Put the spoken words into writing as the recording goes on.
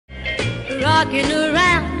rocking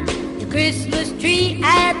around the Christmas tree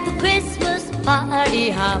at the Christmas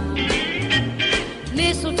party hop.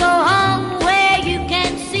 Mistletoe hung where you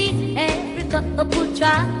can see every couple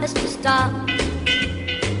tries to stop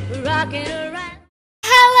rocking around.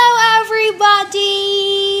 Hello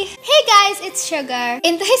everybody! Hey guys, it's Sugar.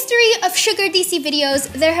 In the history of Sugar DC videos,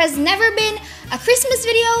 there has never been a Christmas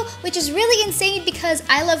video, which is really insane because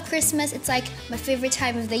I love Christmas. It's like my favorite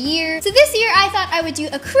time of the year. So this year I thought I would do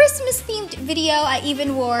a Christmas themed video. I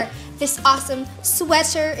even wore this awesome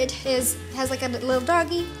sweater. It has like a little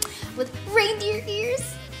doggy with reindeer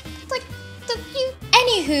ears. It's like so cute.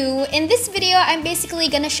 Anywho, in this video I'm basically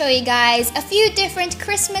gonna show you guys a few different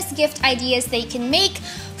Christmas gift ideas that you can make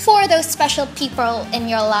for those special people in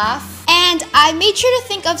your life. And I made sure to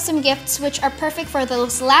think of some gifts which are perfect for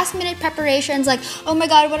those last minute preparations, like, oh my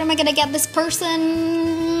god, what am I gonna get this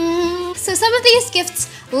person? So some of these gifts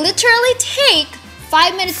literally take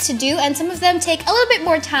 5 minutes to do, and some of them take a little bit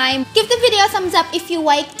more time. Give the video a thumbs up if you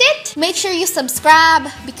liked it. Make sure you subscribe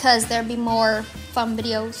because there'll be more fun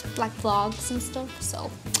videos like vlogs and stuff, so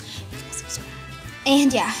subscribe.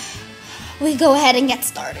 And yeah, we go ahead and get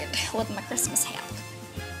started with my Christmas hat.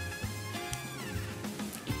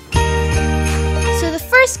 So the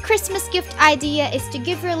first Christmas gift idea is to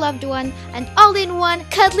give your loved one an all-in-one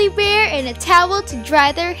cuddly bear and a towel to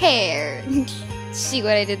dry their hair. See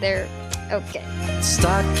what I did there? Okay.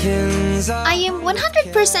 I am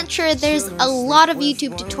 100% sure there's a lot of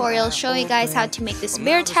YouTube tutorials showing you guys how to make this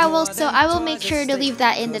bear towel, so I will make sure to leave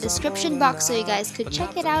that in the description box so you guys could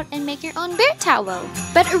check it out and make your own bear towel.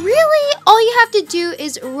 But really, all you have to do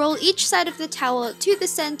is roll each side of the towel to the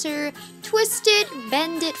center, twist it,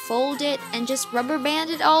 bend it, fold it, and just rubber band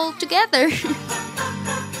it all together.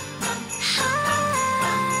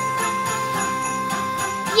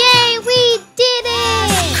 Yay, we did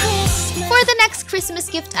it! For the next Christmas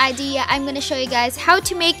gift idea, I'm going to show you guys how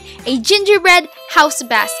to make a gingerbread house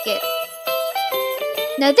basket.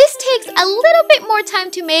 Now this takes a little bit more time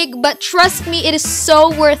to make, but trust me, it is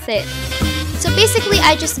so worth it. So basically,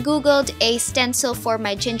 I just googled a stencil for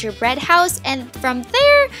my gingerbread house, and from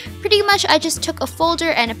there, pretty much I just took a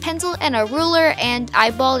folder and a pencil and a ruler and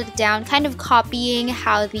eyeballed it down, kind of copying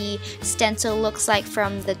how the stencil looks like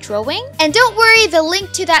from the drawing. And don't worry, the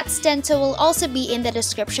link to that stencil will also be in the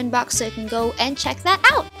description box, so you can go and check that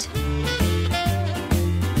out.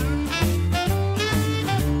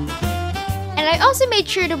 And I also made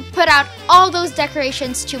sure to put out all those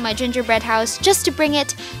decorations to my gingerbread house just to bring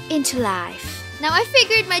it into life. Now I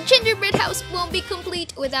figured my gingerbread house won't be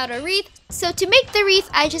complete without a wreath, so to make the wreath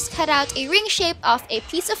I just cut out a ring shape off a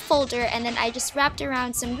piece of folder, and then I just wrapped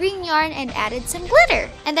around some green yarn and added some glitter.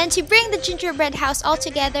 And then to bring the gingerbread house all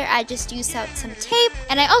together, I just used out some tape,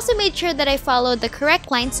 and I also made sure that I followed the correct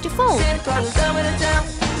lines to fold. You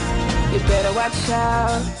better watch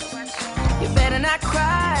out. You better not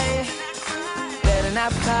cry.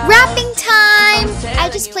 Wrapping time! I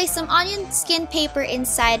just placed some onion skin paper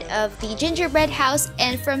inside of the gingerbread house,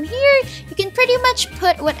 and from here you can pretty much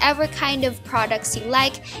put whatever kind of products you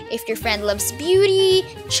like. If your friend loves beauty,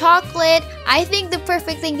 chocolate, I think the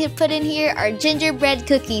perfect thing to put in here are gingerbread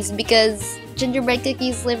cookies, because gingerbread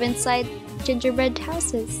cookies live inside gingerbread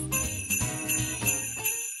houses.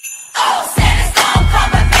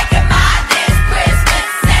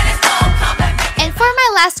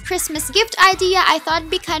 Last Christmas gift idea, I thought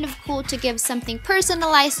it'd be kind of cool to give something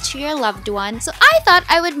personalized to your loved one. So I thought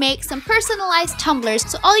I would make some personalized tumblers.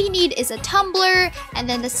 So all you need is a tumbler and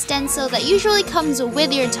then the stencil that usually comes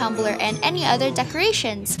with your tumbler and any other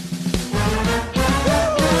decorations.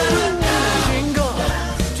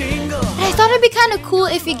 I thought it'd be kind of cool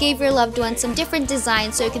if you gave your loved one some different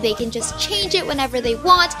designs so they can just change it whenever they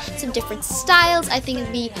want, some different styles. I think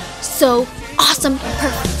it'd be so awesome and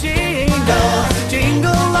perfect. Jingle,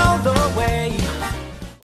 jingle all the way.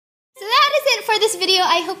 So that is it for this video.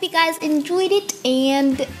 I hope you guys enjoyed it,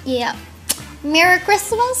 and yeah, Merry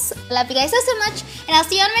Christmas. Love you guys so much, and I'll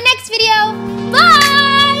see you on my next video.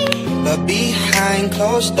 Bye! But behind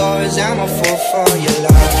closed doors, I'm a fool for your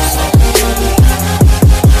love.